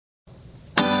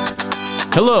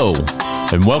Hello,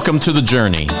 and welcome to The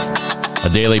Journey, a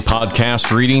daily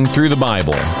podcast reading through the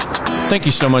Bible. Thank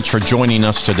you so much for joining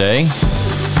us today.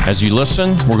 As you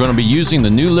listen, we're going to be using the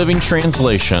New Living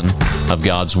Translation of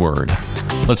God's Word.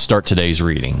 Let's start today's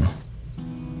reading.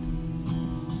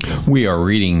 We are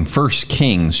reading 1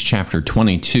 Kings chapter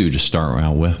 22 to start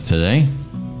out with today.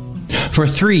 For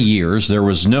 3 years there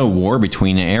was no war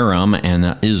between Aram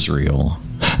and Israel.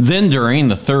 Then during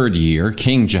the 3rd year,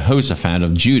 King Jehoshaphat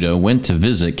of Judah went to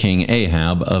visit King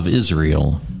Ahab of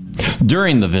Israel.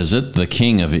 During the visit, the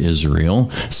king of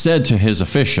Israel said to his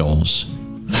officials,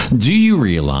 "Do you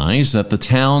realize that the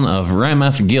town of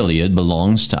Ramoth-Gilead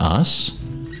belongs to us?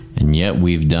 And yet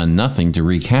we've done nothing to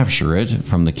recapture it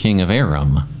from the king of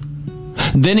Aram."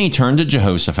 Then he turned to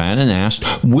Jehoshaphat and asked,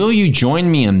 "Will you join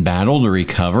me in battle to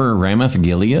recover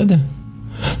Ramoth-Gilead?"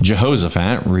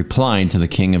 Jehoshaphat replied to the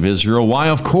king of Israel, "Why,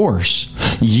 of course.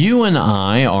 You and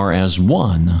I are as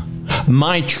one.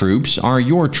 My troops are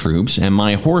your troops, and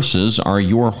my horses are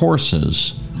your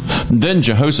horses." Then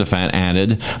Jehoshaphat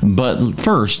added, "But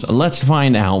first, let's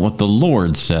find out what the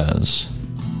Lord says."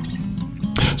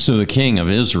 So the king of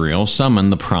Israel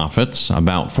summoned the prophets,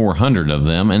 about 400 of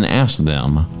them, and asked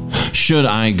them, "Should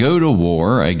I go to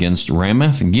war against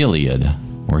Ramoth-Gilead,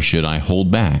 or should I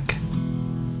hold back?"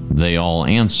 They all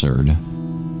answered,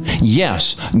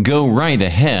 "Yes, go right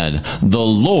ahead. The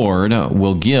Lord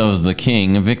will give the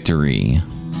king victory."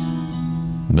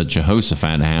 But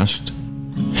Jehoshaphat asked,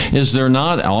 "Is there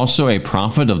not also a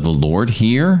prophet of the Lord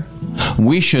here?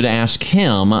 We should ask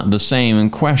him the same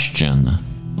question."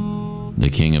 The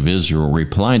king of Israel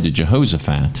replied to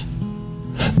Jehoshaphat,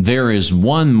 "There is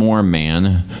one more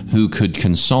man who could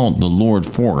consult the Lord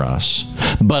for us,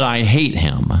 but I hate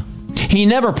him. He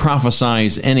never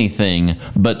prophesies anything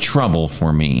but trouble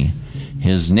for me.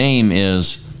 His name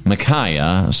is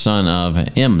Micaiah, son of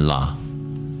Imlah."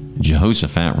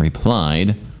 Jehoshaphat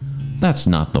replied, "That's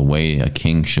not the way a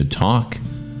king should talk.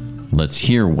 Let's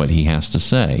hear what he has to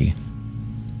say."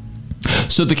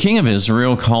 So the king of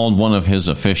Israel called one of his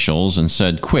officials and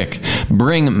said, "Quick,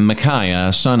 bring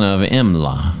Micaiah, son of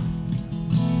Imlah."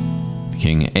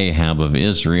 King Ahab of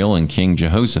Israel and King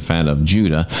Jehoshaphat of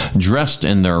Judah, dressed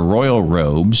in their royal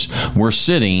robes, were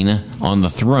sitting on the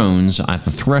thrones at the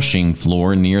threshing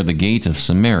floor near the gate of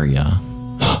Samaria.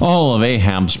 All of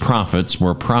Ahab's prophets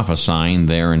were prophesying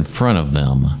there in front of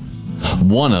them.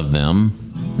 One of them,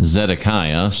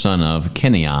 Zedekiah, son of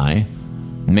Kenai,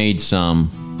 made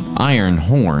some iron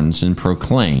horns and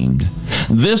proclaimed,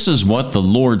 "This is what the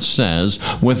Lord says,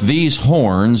 with these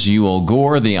horns you will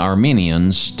gore the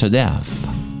Arameans to death."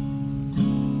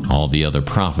 All the other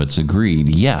prophets agreed.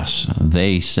 Yes,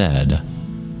 they said,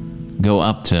 "Go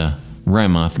up to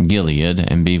Ramoth-Gilead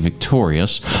and be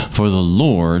victorious, for the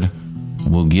Lord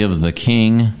will give the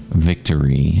king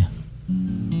victory."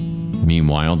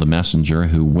 Meanwhile, the messenger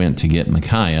who went to get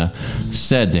Micaiah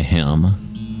said to him,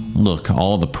 "Look,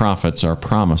 all the prophets are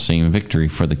promising victory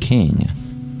for the king.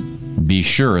 Be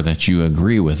sure that you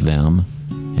agree with them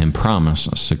and promise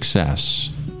success."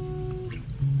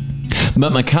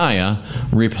 But Micaiah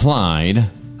replied,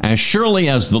 "As surely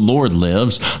as the Lord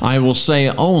lives, I will say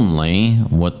only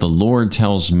what the Lord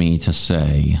tells me to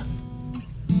say."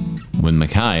 When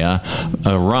Micaiah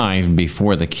arrived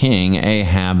before the king,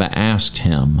 Ahab asked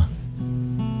him,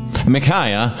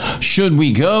 "Micaiah, should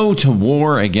we go to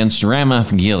war against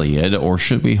Ramoth-Gilead, or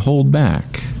should we hold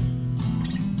back?"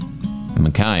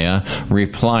 Micaiah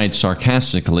replied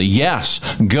sarcastically, "Yes,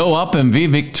 go up and be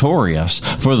victorious,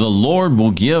 for the Lord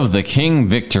will give the king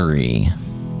victory."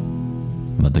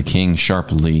 But the king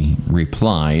sharply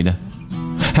replied,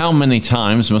 "How many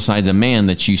times must I demand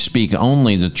that you speak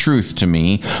only the truth to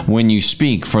me when you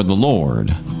speak for the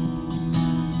Lord?"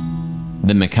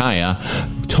 Then Micaiah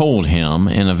told him,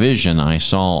 "In a vision I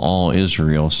saw all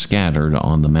Israel scattered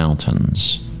on the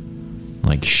mountains,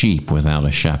 like sheep without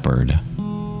a shepherd.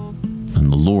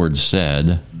 And the Lord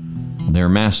said, 'Their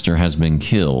master has been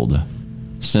killed.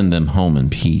 Send them home in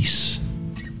peace.'"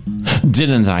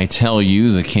 "Didn't I tell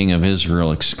you," the king of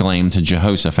Israel exclaimed to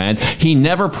Jehoshaphat, "he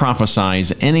never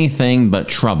prophesies anything but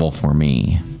trouble for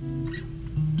me?"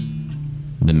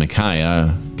 Then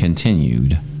Micaiah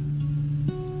continued,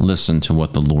 "Listen to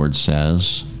what the Lord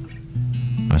says.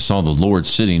 I saw the Lord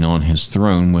sitting on his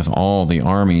throne with all the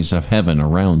armies of heaven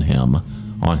around him,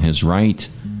 on his right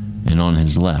and on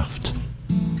his left.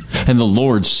 And the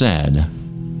Lord said,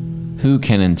 'Who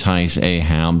can entice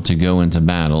Ahab to go into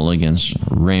battle against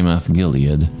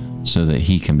Ramoth-Gilead so that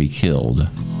he can be killed?'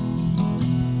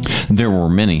 There were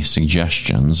many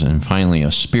suggestions, and finally a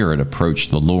spirit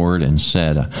approached the Lord and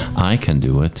said, 'I can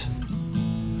do it.'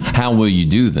 'How will you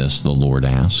do this?' the Lord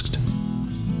asked.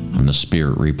 And the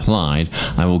Spirit replied,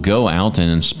 I will go out and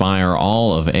inspire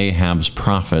all of Ahab's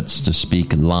prophets to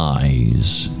speak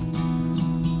lies.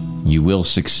 You will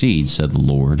succeed, said the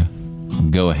Lord.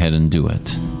 Go ahead and do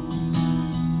it.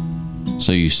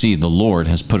 So you see, the Lord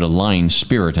has put a lying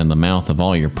spirit in the mouth of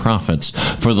all your prophets,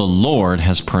 for the Lord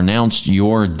has pronounced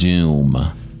your doom.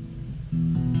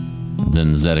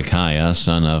 Then Zedekiah,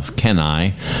 son of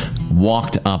Kenai,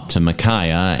 walked up to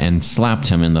Micaiah and slapped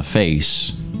him in the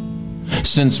face.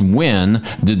 Since when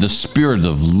did the Spirit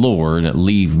of the Lord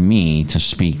leave me to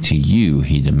speak to you?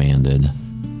 He demanded.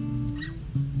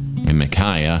 And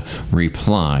Micaiah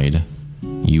replied,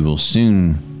 You will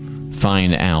soon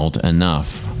find out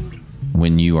enough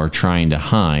when you are trying to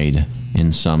hide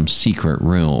in some secret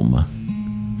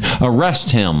room.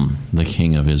 Arrest him, the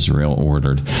king of Israel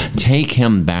ordered. Take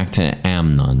him back to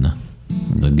Amnon,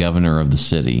 the governor of the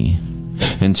city,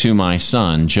 and to my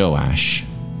son Joash.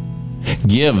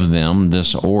 Give them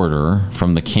this order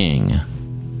from the king.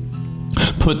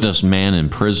 Put this man in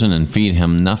prison and feed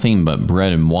him nothing but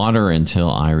bread and water until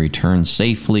I return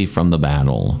safely from the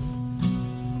battle.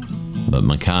 But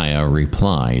Micaiah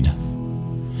replied,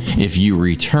 If you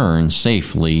return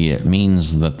safely, it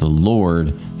means that the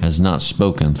Lord has not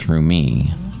spoken through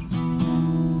me.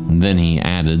 Then he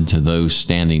added to those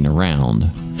standing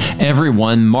around,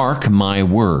 Everyone mark my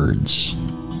words.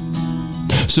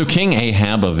 So King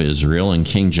Ahab of Israel and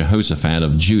King Jehoshaphat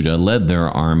of Judah led their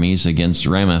armies against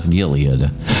Ramoth-Gilead.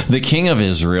 The king of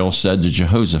Israel said to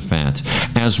Jehoshaphat,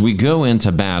 As we go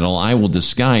into battle, I will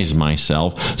disguise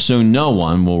myself so no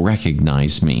one will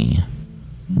recognize me.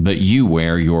 But you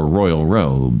wear your royal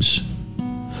robes.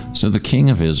 So the king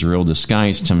of Israel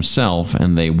disguised himself,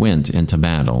 and they went into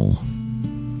battle.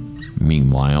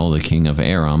 Meanwhile, the king of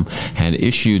Aram had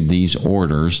issued these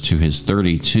orders to his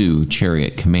 32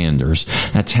 chariot commanders: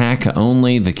 Attack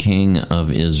only the king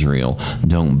of Israel.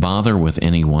 Don't bother with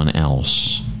anyone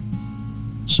else.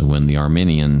 So when the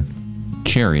Aramean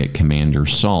chariot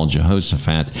commanders saw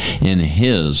Jehoshaphat in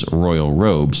his royal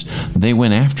robes, they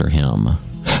went after him.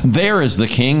 There is the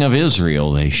king of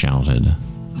Israel, they shouted.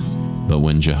 But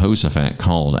when Jehoshaphat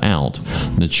called out,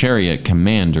 the chariot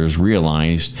commanders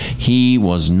realized he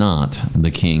was not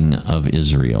the king of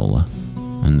Israel,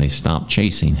 and they stopped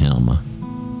chasing him.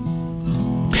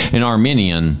 An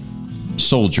Aramean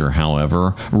soldier,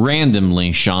 however,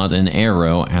 randomly shot an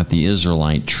arrow at the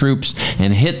Israelite troops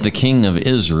and hit the king of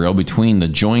Israel between the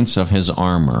joints of his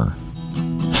armor.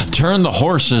 Turn the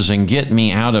horses and get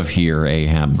me out of here,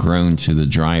 Ahab groaned to the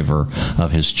driver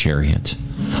of his chariot.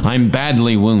 I'm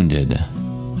badly wounded.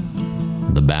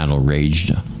 The battle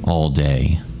raged all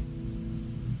day,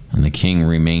 and the king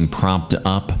remained propped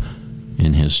up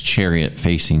in his chariot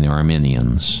facing the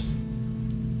Arameans.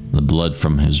 The blood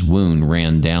from his wound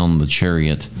ran down the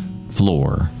chariot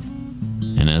floor,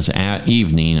 and as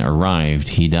evening arrived,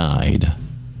 he died.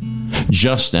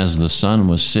 Just as the sun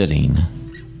was setting,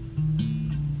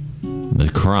 the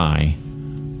cry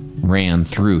ran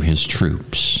through his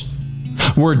troops.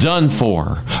 We're done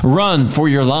for. Run for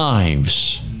your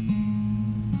lives.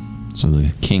 So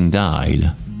the king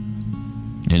died,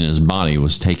 and his body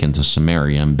was taken to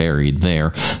Samaria and buried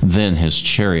there. Then his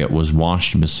chariot was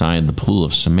washed beside the pool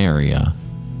of Samaria,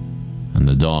 and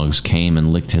the dogs came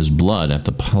and licked his blood at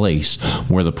the place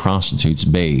where the prostitutes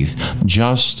bathed,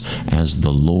 just as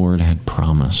the Lord had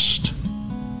promised.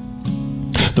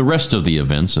 The rest of the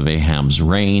events of Ahab's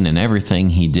reign and everything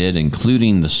he did,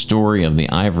 including the story of the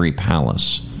ivory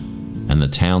palace and the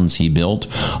towns he built,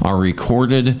 are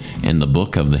recorded in the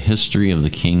book of the history of the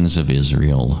kings of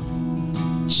Israel.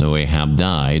 So Ahab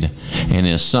died, and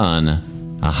his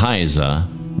son Ahaziah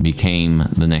became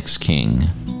the next king.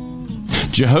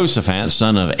 Jehoshaphat,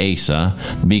 son of Asa,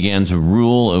 began to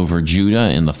rule over Judah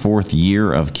in the 4th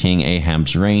year of King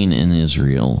Ahab's reign in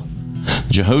Israel.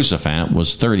 Jehoshaphat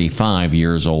was 35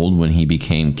 years old when he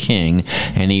became king,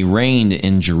 and he reigned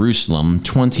in Jerusalem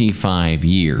 25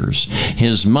 years.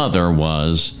 His mother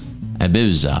was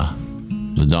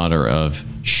Abizah, the daughter of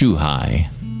Shuhai.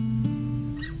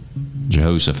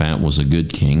 Jehoshaphat was a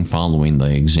good king, following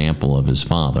the example of his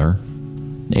father,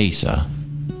 Asa.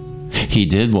 He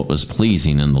did what was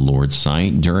pleasing in the Lord's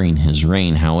sight during his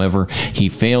reign. However, he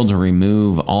failed to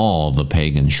remove all the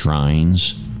pagan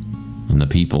shrines, and the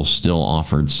people still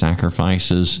offered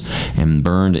sacrifices and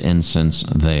burned incense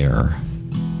there.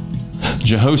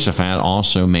 Jehoshaphat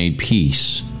also made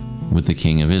peace with the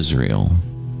king of Israel.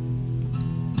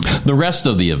 The rest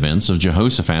of the events of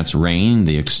Jehoshaphat's reign,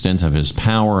 the extent of his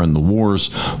power, and the wars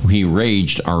he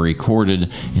waged are recorded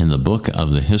in the book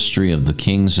of the history of the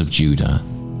kings of Judah.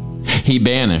 He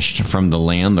banished from the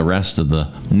land the rest of the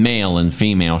male and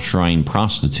female shrine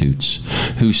prostitutes,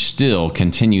 who still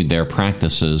continued their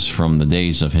practices from the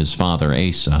days of his father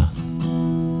Asa.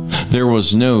 There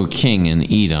was no king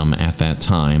in Edom at that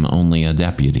time, only a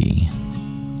deputy.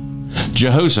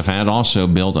 Jehoshaphat also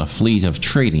built a fleet of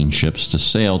trading ships to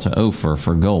sail to Ophir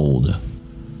for gold.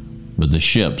 But the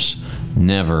ships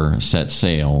never set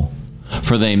sail,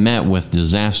 for they met with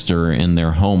disaster in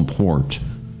their home port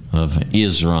of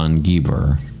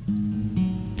Ezron-Geber.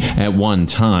 At one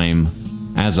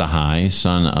time, Azahai,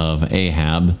 son of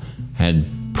Ahab, had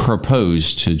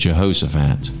proposed to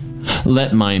Jehoshaphat,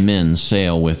 "Let my men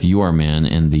sail with your men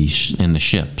in the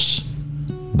ships."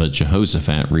 But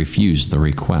Jehoshaphat refused the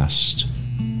request.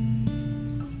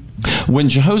 When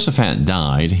Jehoshaphat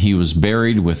died, he was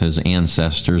buried with his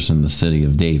ancestors in the city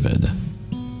of David.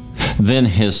 Then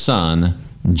his son,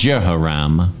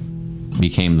 Jehoram,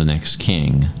 became the next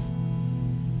king.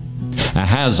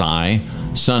 Ahaziah,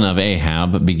 son of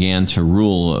Ahab, began to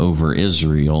rule over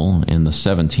Israel in the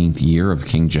 17th year of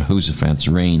King Jehoshaphat's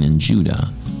reign in Judah.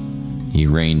 He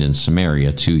reigned in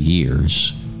Samaria 2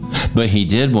 years. But he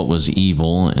did what was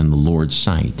evil in the Lord's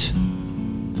sight,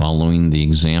 following the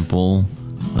example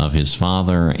of his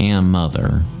father and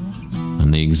mother,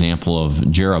 and the example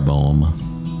of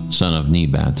Jeroboam, son of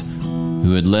Nebat,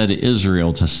 who had led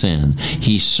Israel to sin.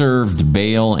 He served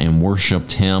Baal and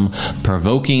worshipped him,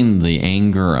 provoking the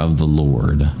anger of the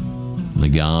Lord, the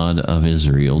God of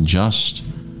Israel, just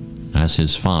as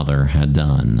his father had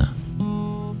done.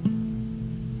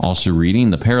 Also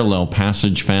reading the parallel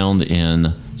passage found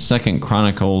in 2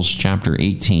 Chronicles chapter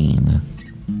 18.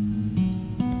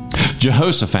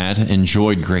 Jehoshaphat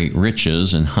enjoyed great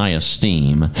riches and high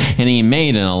esteem, and he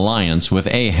made an alliance with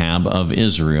Ahab of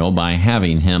Israel by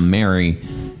having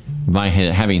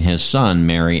his son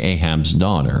marry Ahab's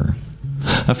daughter.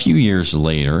 A few years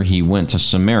later, he went to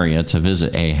Samaria to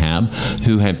visit Ahab,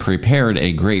 who had prepared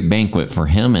a great banquet for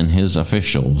him and his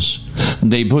officials.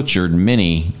 They butchered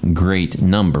many great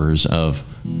numbers of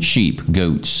sheep,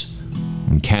 goats,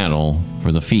 and cattle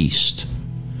for the feast.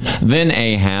 Then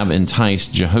Ahab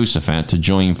enticed Jehoshaphat to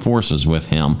join forces with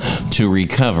him to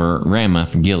recover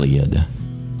Ramoth-Gilead.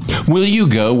 "Will you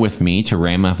go with me to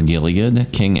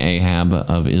Ramoth-Gilead?" King Ahab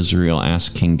of Israel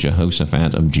asked King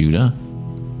Jehoshaphat of Judah.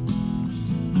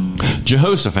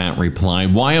 Jehoshaphat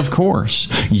replied, "Why, of course.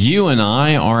 You and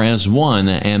I are as one,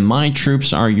 and my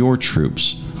troops are your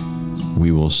troops.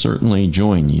 We will certainly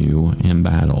join you in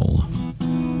battle."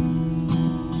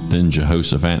 Then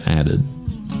Jehoshaphat added,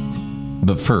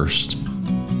 "But first,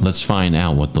 let's find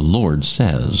out what the Lord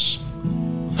says."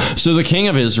 So the king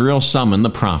of Israel summoned the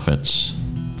prophets,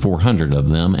 400 of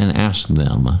them, and asked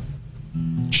them,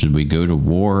 "Should we go to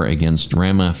war against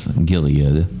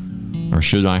Ramoth-Gilead, or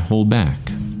should I hold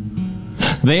back?"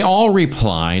 They all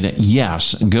replied,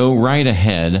 "Yes, go right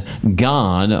ahead.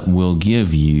 God will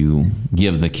give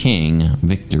the king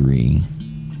victory."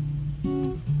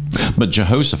 But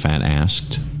Jehoshaphat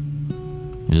asked,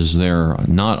 "Is there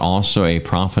not also a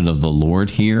prophet of the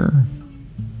Lord here?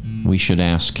 We should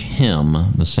ask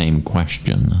him the same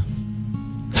question."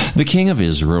 The king of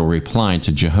Israel replied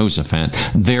to Jehoshaphat,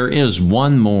 "There is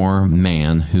one more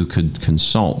man who could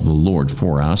consult the Lord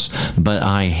for us, but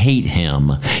I hate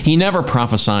him. He never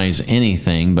prophesies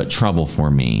anything but trouble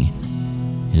for me.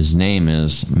 His name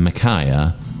is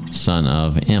Micaiah, son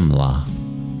of Imlah."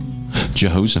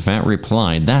 Jehoshaphat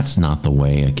replied, "That's not the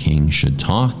way a king should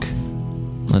talk.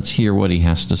 Let's hear what he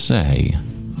has to say."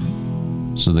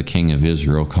 So the king of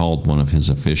Israel called one of his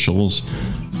officials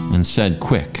and said,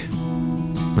 "Quick,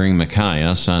 bring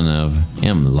Micaiah, son of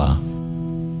Imlah."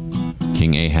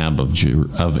 King Ahab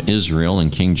of Israel and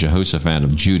King Jehoshaphat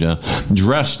of Judah,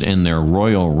 dressed in their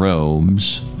royal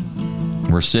robes,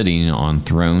 were sitting on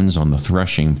thrones on the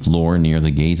threshing floor near the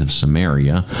gate of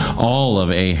Samaria. All of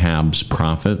Ahab's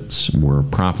prophets were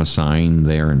prophesying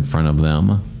there in front of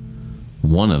them.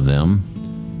 One of them,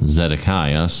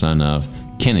 Zedekiah, son of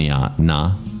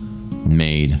Kenaanah,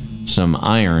 made some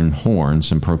iron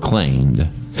horns and proclaimed,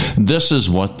 "This is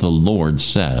what the Lord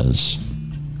says.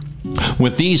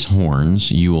 With these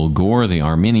horns you will gore the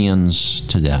Arameans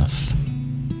to death."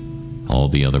 All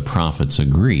the other prophets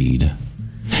agreed.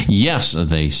 "Yes,"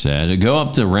 they said, "go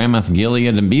up to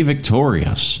Ramoth-Gilead and be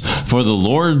victorious, for the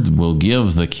Lord will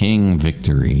give the king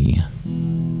victory."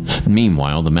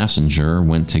 Meanwhile, the messenger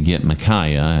went to get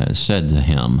Micaiah, said to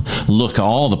him, "Look,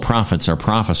 all the prophets are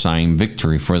prophesying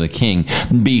victory for the king.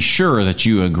 Be sure that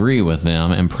you agree with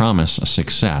them and promise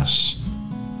success."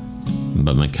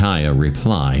 But Micaiah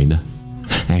replied,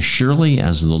 "As surely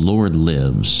as the Lord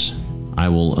lives, I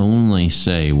will only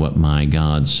say what my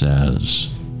God says."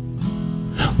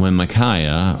 When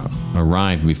Micaiah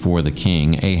arrived before the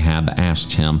king, Ahab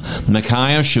asked him,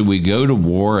 "Micaiah, should we go to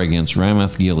war against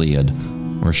Ramoth-Gilead,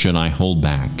 or should I hold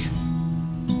back?"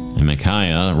 And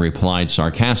Micaiah replied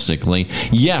sarcastically,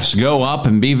 "Yes, go up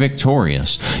and be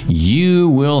victorious. You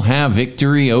will have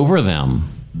victory over them."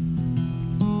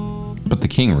 But the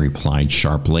king replied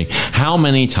sharply, "How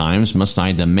many times must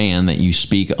I demand that you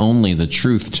speak only the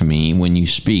truth to me when you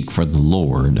speak for the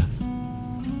Lord?"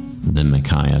 Then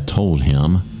Micaiah told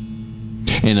him,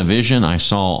 "In a vision I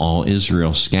saw all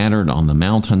Israel scattered on the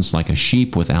mountains like a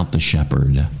sheep without the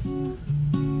shepherd.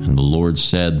 And the Lord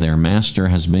said, 'Their master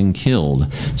has been killed.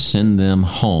 Send them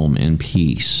home in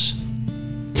peace.'"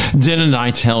 "Didn't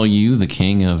I tell you?" the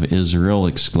king of Israel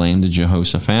exclaimed to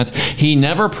Jehoshaphat. "He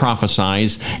never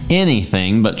prophesies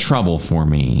anything but trouble for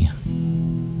me."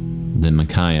 Then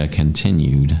Micaiah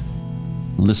continued,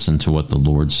 "Listen to what the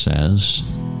Lord says.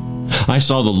 I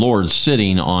saw the Lord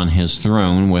sitting on his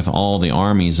throne with all the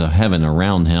armies of heaven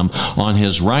around him, on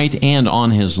his right and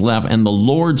on his left. And the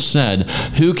Lord said,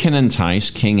 'Who can entice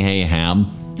King Ahab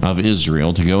of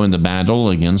Israel to go into battle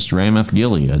against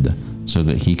Ramoth-Gilead so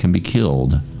that he can be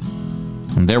killed?'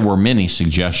 And there were many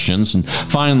suggestions, and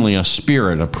finally a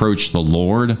spirit approached the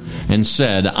Lord and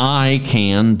said, 'I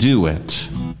can do it.'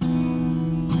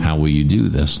 'How will you do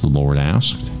this?' the Lord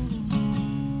asked.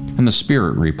 And the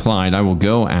Spirit replied, 'I will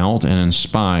go out and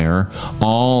inspire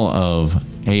all of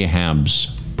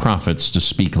Ahab's prophets to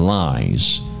speak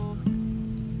lies.'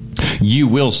 'You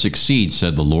will succeed,'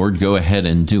 said the Lord. 'Go ahead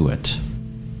and do it.'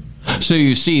 So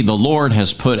you see, the Lord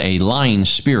has put a lying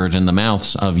spirit in the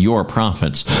mouths of your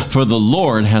prophets, for the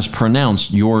Lord has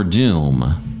pronounced your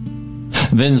doom."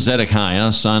 Then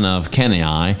Zedekiah, son of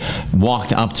Kenai,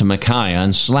 walked up to Micaiah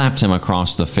and slapped him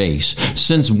across the face.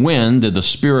 "Since when did the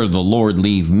Spirit of the Lord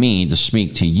leave me to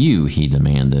speak to you?" he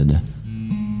demanded.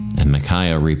 And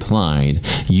Micaiah replied,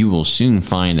 "You will soon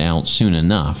find out soon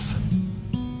enough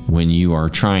when you are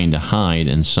trying to hide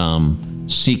in some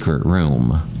secret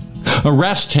room."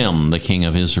 "Arrest him," the king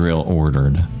of Israel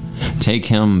ordered. "Take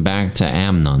him back to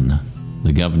Amnon,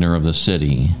 the governor of the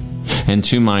city, and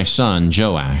to my son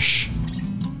Joash.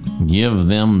 Give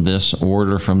them this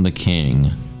order from the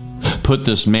king. Put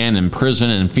this man in prison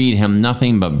and feed him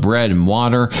nothing but bread and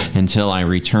water until I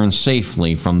return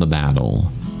safely from the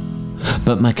battle."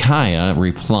 But Micaiah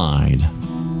replied,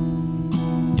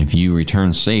 "If you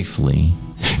return safely,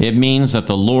 it means that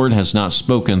the Lord has not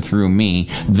spoken through me."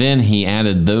 Then he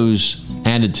added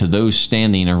to those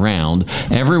standing around,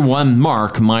 "Everyone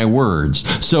mark my words."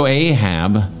 So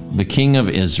Ahab, the king of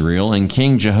Israel, and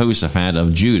King Jehoshaphat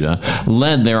of Judah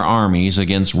led their armies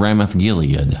against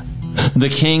Ramoth-Gilead. The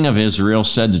king of Israel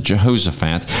said to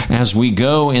Jehoshaphat, "As we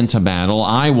go into battle,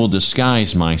 I will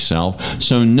disguise myself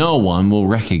so no one will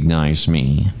recognize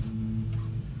me.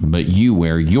 But you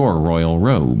wear your royal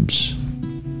robes."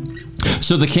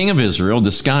 So the king of Israel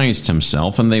disguised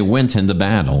himself, and they went into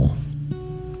battle.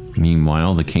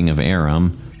 Meanwhile, the king of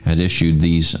Aram had issued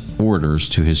these orders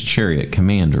to his chariot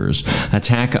commanders: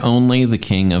 "Attack only the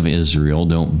king of Israel.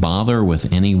 Don't bother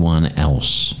with anyone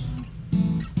else."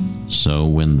 So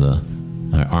when the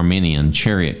Aramean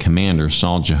chariot commanders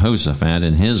saw Jehoshaphat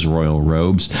in his royal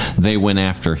robes, they went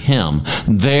after him.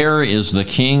 "There is the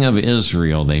king of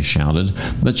Israel," they shouted.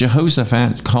 But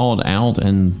Jehoshaphat called out,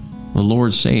 and the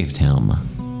Lord saved him.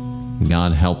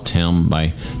 God helped him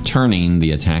by turning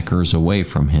the attackers away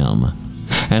from him.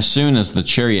 As soon as the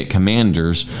chariot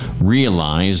commanders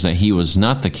realized that he was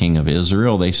not the king of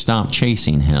Israel, they stopped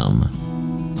chasing him.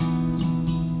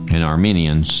 An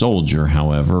Aramean soldier,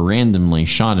 however, randomly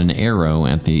shot an arrow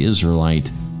at the Israelite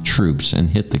troops and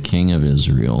hit the king of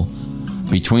Israel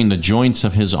between the joints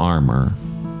of his armor.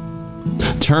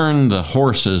 "Turn the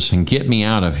horses and get me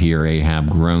out of here," Ahab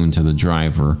groaned to the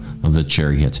driver of the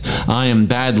chariot. "I am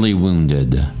badly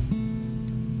wounded."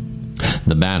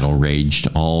 The battle raged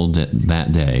all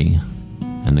that day,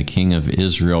 and the king of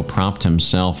Israel propped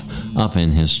himself up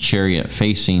in his chariot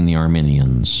facing the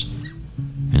Arameans.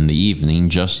 In the evening,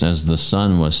 just as the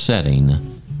sun was setting,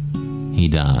 he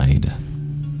died.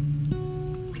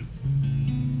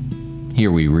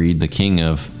 Here we read the king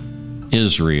of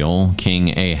Israel,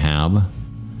 King Ahab,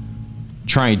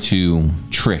 tried to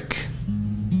trick.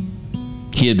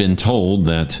 He had been told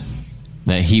that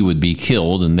he would be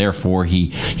killed, and therefore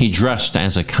he dressed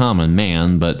as a common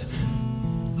man, but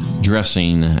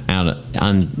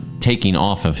taking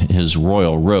off of his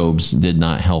royal robes did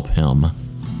not help him.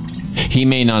 He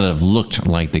may not have looked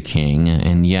like the king,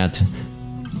 and yet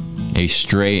a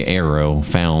stray arrow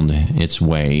found its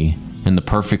way in the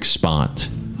perfect spot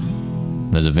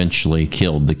that eventually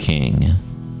killed the king.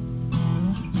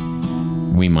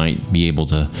 we might be able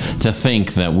to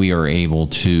think that we are able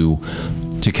to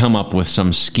come up with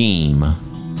some scheme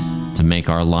to make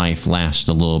our life last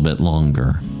a little bit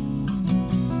longer.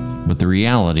 But the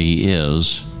reality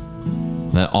is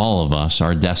that all of us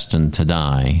are destined to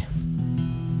die,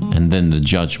 and then the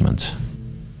judgment.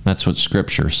 That's what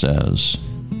Scripture says.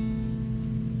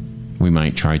 We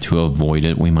might try to avoid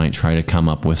it. We might try to come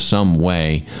up with some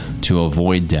way to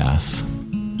avoid death.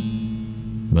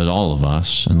 But all of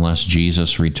us, unless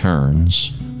Jesus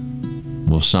returns,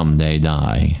 will someday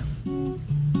die.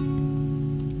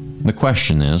 The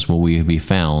question is, will we be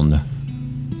found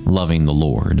loving the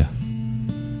Lord?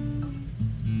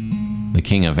 The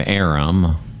king of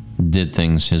Aram did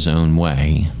things his own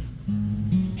way.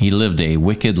 He lived a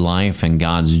wicked life, and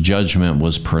God's judgment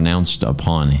was pronounced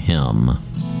upon him.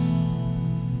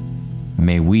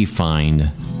 May we find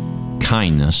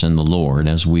kindness in the Lord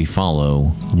as we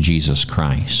follow Jesus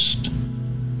Christ,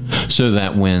 so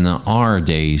that when our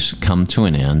days come to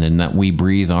an end and that we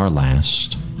breathe our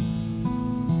last,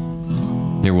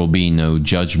 there will be no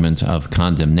judgment of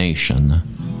condemnation,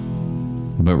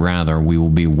 but rather we will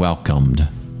be welcomed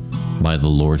by the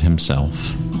Lord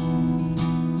Himself.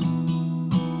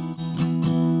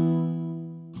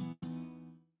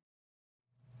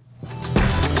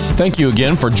 Thank you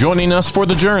again for joining us for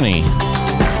the journey.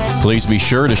 Please be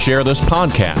sure to share this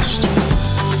podcast.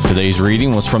 Today's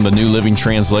reading was from the New Living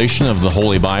Translation of the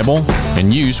Holy Bible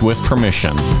and used with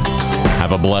permission.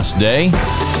 Have a blessed day,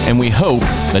 and we hope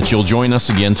that you'll join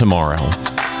us again tomorrow.